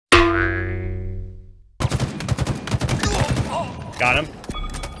Got him.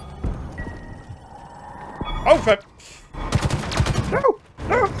 Oh, crap. No!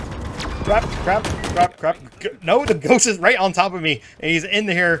 No! Crap, crap, crap, crap. No, the ghost is right on top of me, and he's in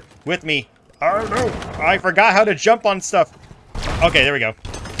here with me. Oh, no. I forgot how to jump on stuff. Okay, there we go.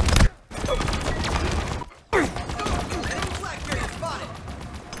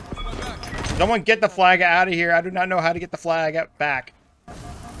 Someone get the flag out of here. I do not know how to get the flag back.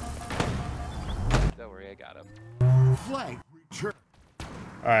 Don't worry, I got him. Flag return.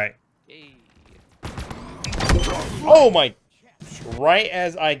 Alright. Yay. Oh my... Right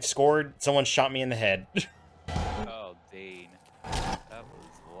as I scored, someone shot me in the head. Oh, Dane. That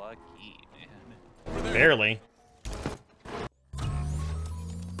was lucky, man. Barely.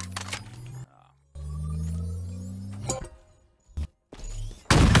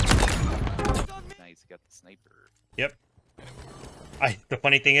 Nice, got the sniper. Yep. The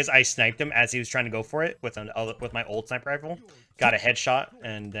funny thing is, I sniped him as he was trying to go for it with my old sniper rifle. Got a headshot,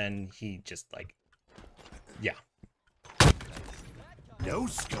 and then he just like... Yeah. No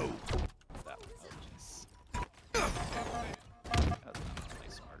scope. That was just... That's not one of my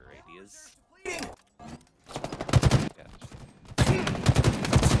smarter ideas.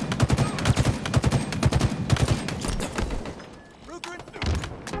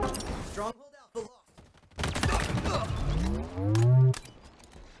 Stronghold Alpha lost.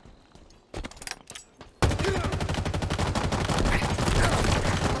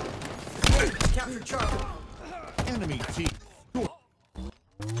 Capture Charlie. Enemy team.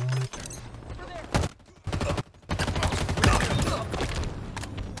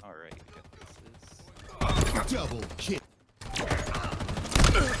 Alright, we got this. Double kill.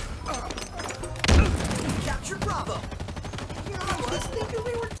 Capture Bravo. Here I was thinking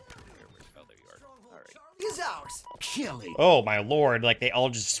we were done. Oh, there you are. Stronghold Alright. Charlie is ours. Killing. Oh my lord, like they all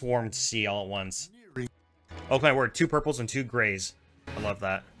just swarmed C all at once. Oh my word, 2 purples and 2 grays. I love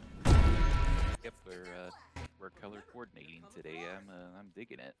that. Yep, we're color coordinating today. I'm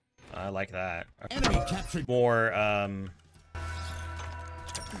digging it. I like that. Enemy captured. More, Oh,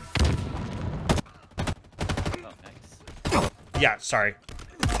 nice. yeah, sorry.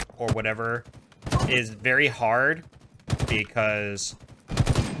 Or whatever is very hard because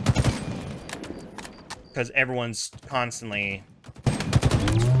everyone's constantly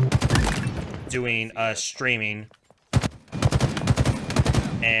doing streaming,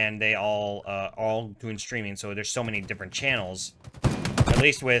 and they all doing streaming, so there's so many different channels. At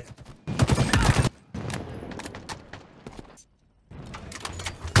least with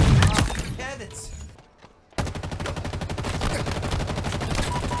Heavens.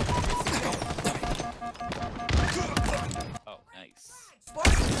 Oh, nice.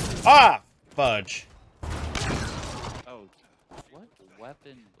 ah fudge. Oh, what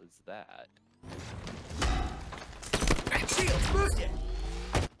weapon was that? Shields boosted.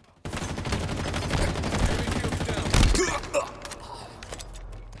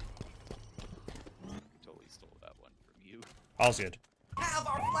 Totally stole that one from you. All's good. Have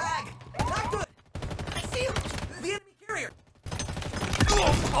our flag. Not good. I see him. The enemy carrier.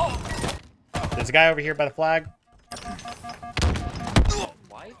 There's a guy over here by the flag.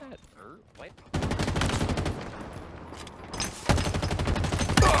 Why that hurt? What?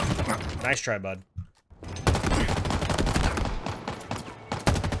 Nice try, bud.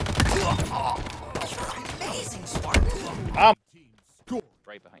 Amazing, Spartan. Score.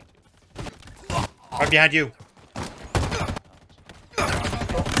 Right behind you. Right behind you.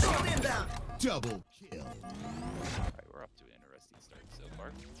 Shield inbound. Double kill. Alright, we're off to an interesting start so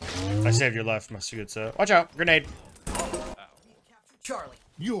far. I saved your life, my good sir. Watch out, grenade. Ow. Capture Charlie.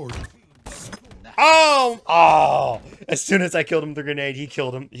 Your Oh! Oh! As soon as I killed him with the grenade, he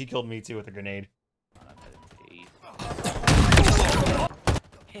killed him. He killed me too with a grenade.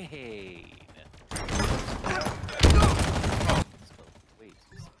 Hey. Wait,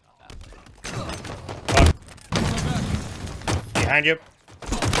 Behind you.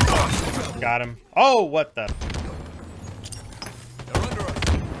 Got him. Oh, what the?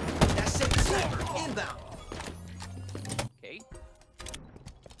 That's it. Sniper inbound. okay.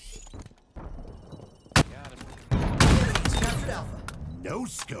 Got him. Enemies captured Alpha. no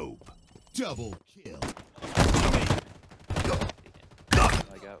scope. Double kill.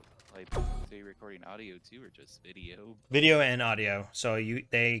 I got like, so you recording audio too, or just video? Video and audio. So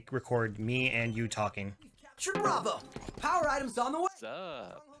they record me and you talking. Capture Bravo. Power items on the way. What's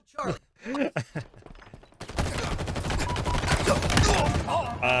up? Charlie.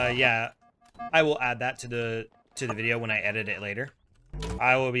 Yeah. I will add that to the video when I edit it later.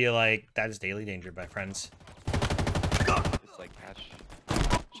 I will be like, that is Daily Danger, my friends. It's like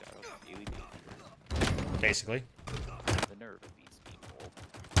Shadow Daily Danger. Basically. The nerve of these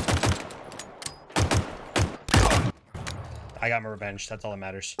I got my revenge. That's all that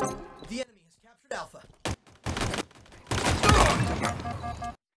matters. The enemy has captured Alpha.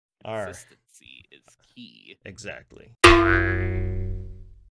 All right. Consistency is key. Exactly.